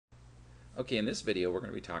Okay, in this video we're going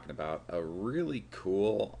to be talking about a really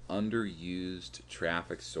cool underused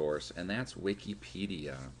traffic source, and that's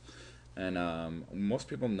Wikipedia. And most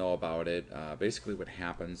people know about it. Basically what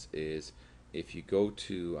happens is if you go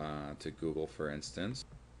to Google, for instance,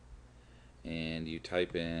 and you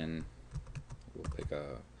type in, we'll pick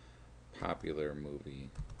a popular movie.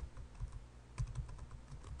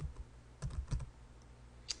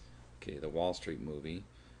 Okay, the Wall Street movie.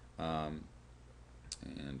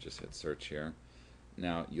 And just hit search here.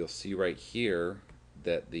 Now you'll see right here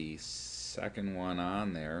that the second one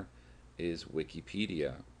on there is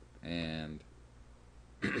Wikipedia, and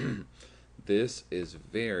this is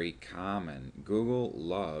very common. Google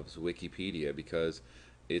loves Wikipedia because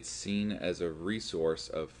it's seen as a resource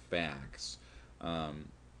of facts.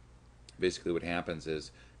 Basically what happens is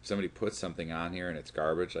if somebody puts something on here and it's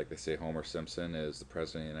garbage, like they say Homer Simpson is the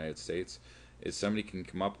President of the United States, is somebody can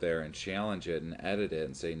come up there and challenge it and edit it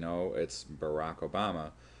and say, no, it's Barack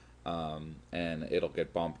Obama, and it'll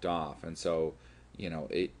get bumped off. And so, you know,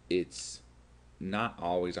 it's not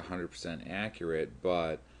always 100% accurate,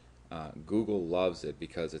 but Google loves it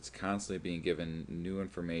because it's constantly being given new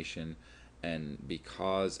information, and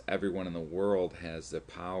because everyone in the world has the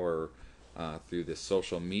power through the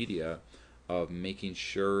social media of making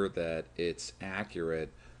sure that it's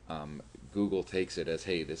accurate, Google takes it as,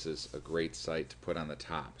 hey, this is a great site to put on the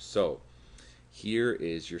top. So here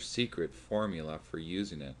is your secret formula for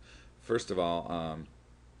using it. First of all, I'm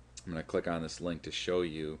going to click on this link to show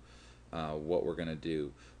you what we're going to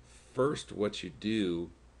do. First, what you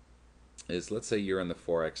do is, let's say you're in the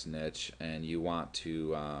Forex niche and you want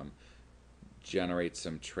to generate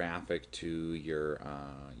some traffic to your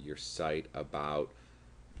site about,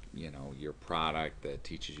 you know, your product that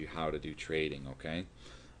teaches you how to do trading. Okay.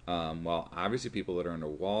 Well, obviously people that are into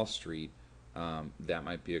Wall Street, that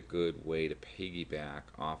might be a good way to piggyback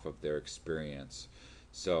off of their experience.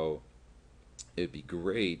 So it'd be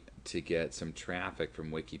great to get some traffic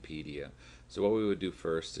from Wikipedia. So what we would do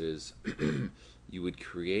first is you would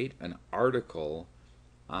create an article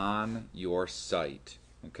on your site.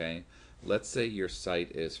 Okay, let's say your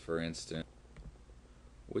site is, for instance,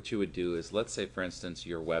 what you would do is, let's say for instance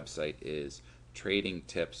your website is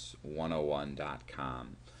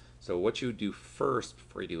tradingtips101.com. So what you would do first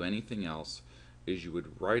before you do anything else is you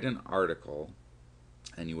would write an article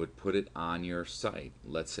and you would put it on your site.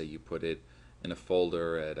 Let's say you put it in a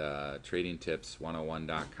folder at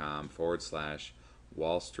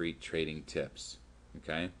tradingtips101.com/Wall Street Trading Tips.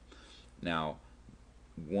 Okay? Now,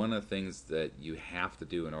 one of the things that you have to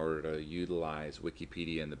do in order to utilize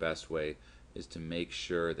Wikipedia in the best way is to make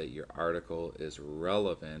sure that your article is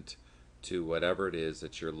relevant to whatever it is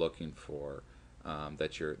that you're looking for,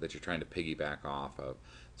 that you're trying to piggyback off of.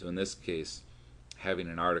 So in this case, having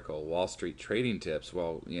an article, Wall Street Trading Tips,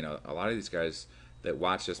 well, you know, a lot of these guys that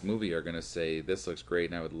watch this movie are going to say, this looks great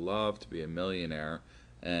and I would love to be a millionaire,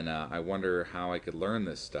 and I wonder how I could learn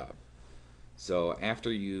this stuff. So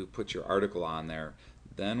after you put your article on there,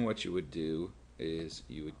 then what you would do is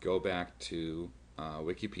you would go back to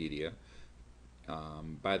Wikipedia.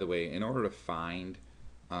 By the way, in order to find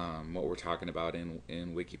what we're talking about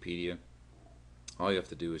in Wikipedia, all you have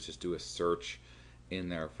to do is just do a search in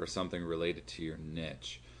there for something related to your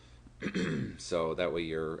niche. So that way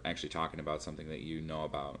you're actually talking about something that you know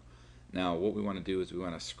about. Now what we want to do is we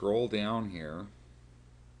want to scroll down here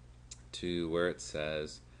to where it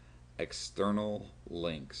says external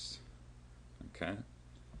links. Okay,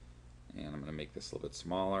 and I'm going to make this a little bit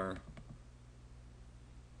smaller.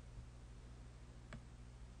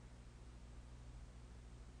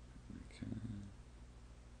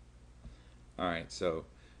 Alright, so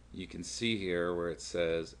you can see here where it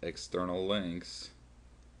says external links.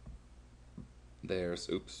 There's,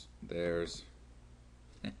 oops, there's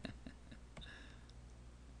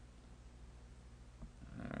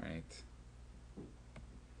alright,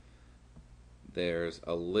 there's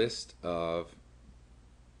a list of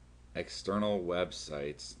external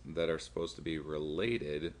websites that are supposed to be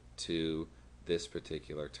related to this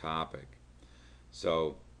particular topic.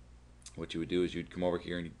 So what you would do is you'd come over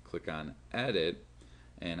here and you'd click on edit,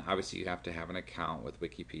 and obviously you have to have an account with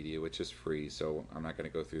Wikipedia, which is free, so I'm not going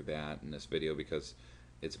to go through that in this video because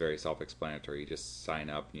it's very self-explanatory. You just sign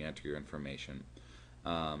up and you enter your information,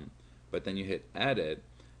 but then you hit edit,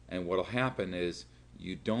 and what will happen is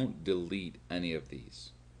you don't delete any of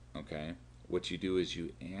these. Okay, what you do is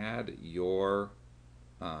you add your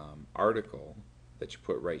article that you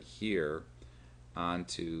put right here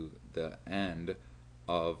onto the end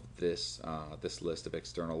of this this list of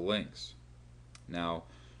external links. Now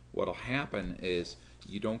what'll happen is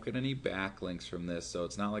you don't get any backlinks from this, so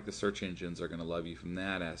it's not like the search engines are going to love you from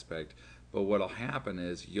that aspect, But what'll happen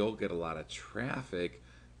is you'll get a lot of traffic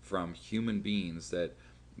from human beings that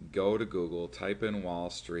go to Google, type in Wall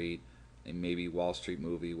Street, and maybe Wall Street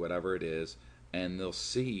movie, whatever it is, and they'll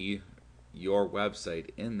see your website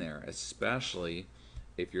in there, especially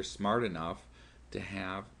if you're smart enough to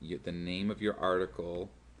have the name of your article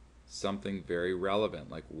something very relevant,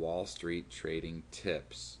 like Wall Street trading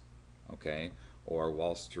tips, okay, or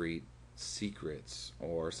Wall Street secrets,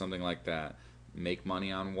 or something like that. Make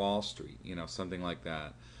money on Wall Street, something like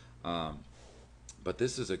that. Um, but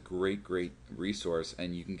this is a great, great resource,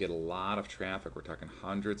 and you can get a lot of traffic. We're talking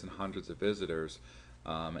hundreds and hundreds of visitors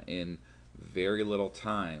in very little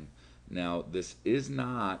time. Now, this is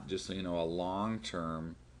not just a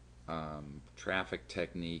long-term traffic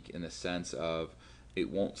technique in the sense of it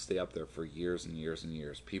won't stay up there for years and years and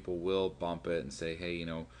years. People will bump it and say, hey,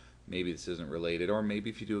 maybe this isn't related, or maybe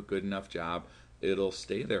if you do a good enough job, it'll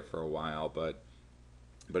stay there for a while. But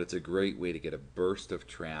it's a great way to get a burst of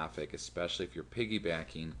traffic, especially if you're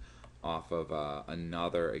piggybacking off of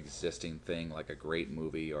another existing thing like a great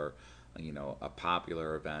movie or a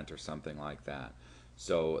popular event or something like that.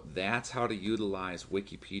 So that's how to utilize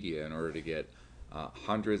Wikipedia in order to get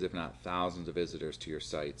hundreds, if not thousands, of visitors to your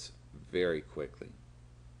sites very quickly.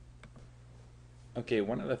 Okay,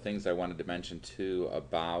 one of the things I wanted to mention too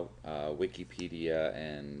about Wikipedia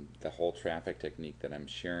and the whole traffic technique that I'm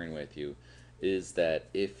sharing with you is that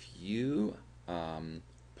if you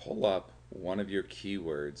pull up one of your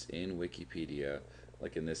keywords in Wikipedia,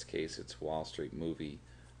 like in this case it's Wall Street movie,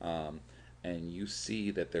 and you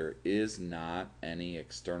see that there is not any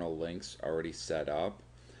external links already set up,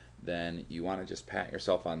 then you want to just pat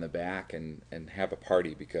yourself on the back and have a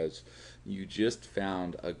party, because you just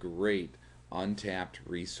found a great untapped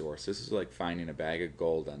resource. This is like finding a bag of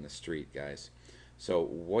gold on the street, guys. So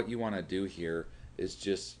what you want to do here is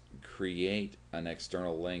just create an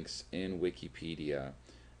external links in Wikipedia,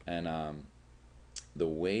 and the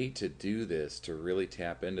way to do this, to really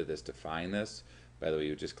tap into this, to find this, by the way,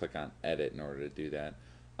 you just click on edit in order to do that,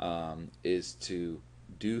 is to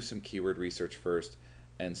do some keyword research first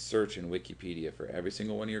and search in Wikipedia for every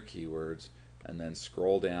single one of your keywords, and then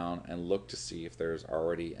scroll down and look to see if there's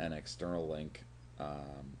already an external link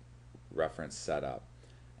reference set up,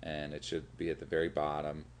 and it should be at the very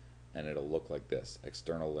bottom, and it'll look like this: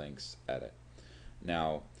 external links, edit.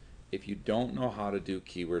 Now, if you don't know how to do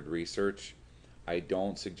keyword research, I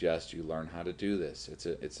don't suggest you learn how to do this.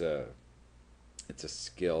 It's a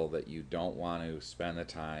skill that you don't want to spend the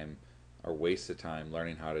time or waste the time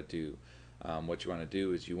learning how to do. What you want to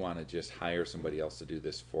do is you want to just hire somebody else to do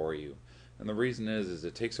this for you. And the reason is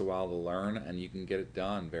it takes a while to learn, and you can get it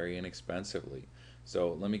done very inexpensively.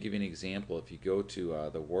 So let me give you an example. If you go to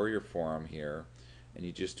the Warrior Forum here, and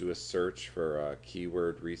you just do a search for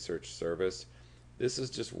keyword research service, this is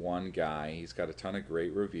just one guy. He's got a ton of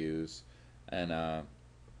great reviews, and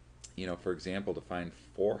for example, to find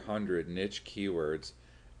 400 niche keywords,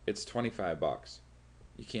 it's 25 bucks.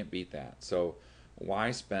 You can't beat that. So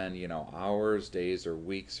why spend hours, days, or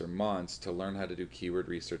weeks or months to learn how to do keyword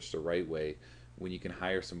research the right way when you can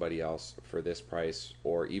hire somebody else for this price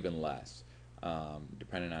or even less,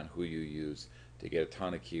 depending on who you use, to get a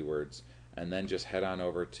ton of keywords, and then just head on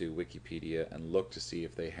over to Wikipedia and look to see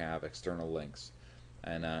if they have external links.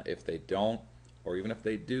 And if they don't, or even if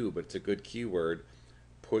they do, but it's a good keyword,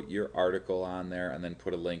 put your article on there and then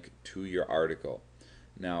put a link to your article.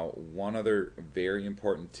 Now, one other very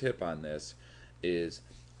important tip on this is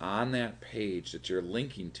on that page that you're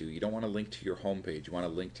linking to, you don't want to link to your home page. You want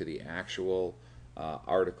to link to the actual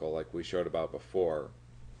article like we showed about before.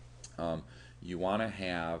 You want to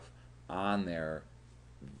have on there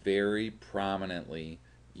very prominently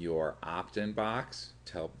your opt-in box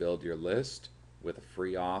to help build your list with a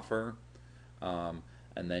free offer,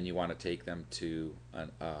 and then you want to take them to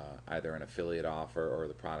either an affiliate offer or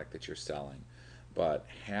the product that you're selling. But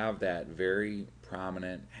have that very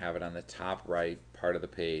prominent, have it on the top right part of the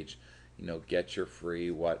page, get your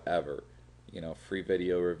free whatever, free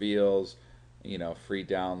video reveals, free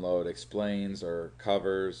download explains or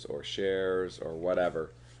covers or shares or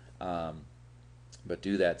whatever. But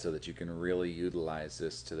do that so that you can really utilize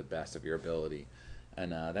this to the best of your ability.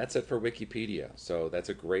 And that's it for Wikipedia. So that's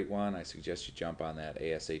a great one. I suggest you jump on that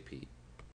ASAP.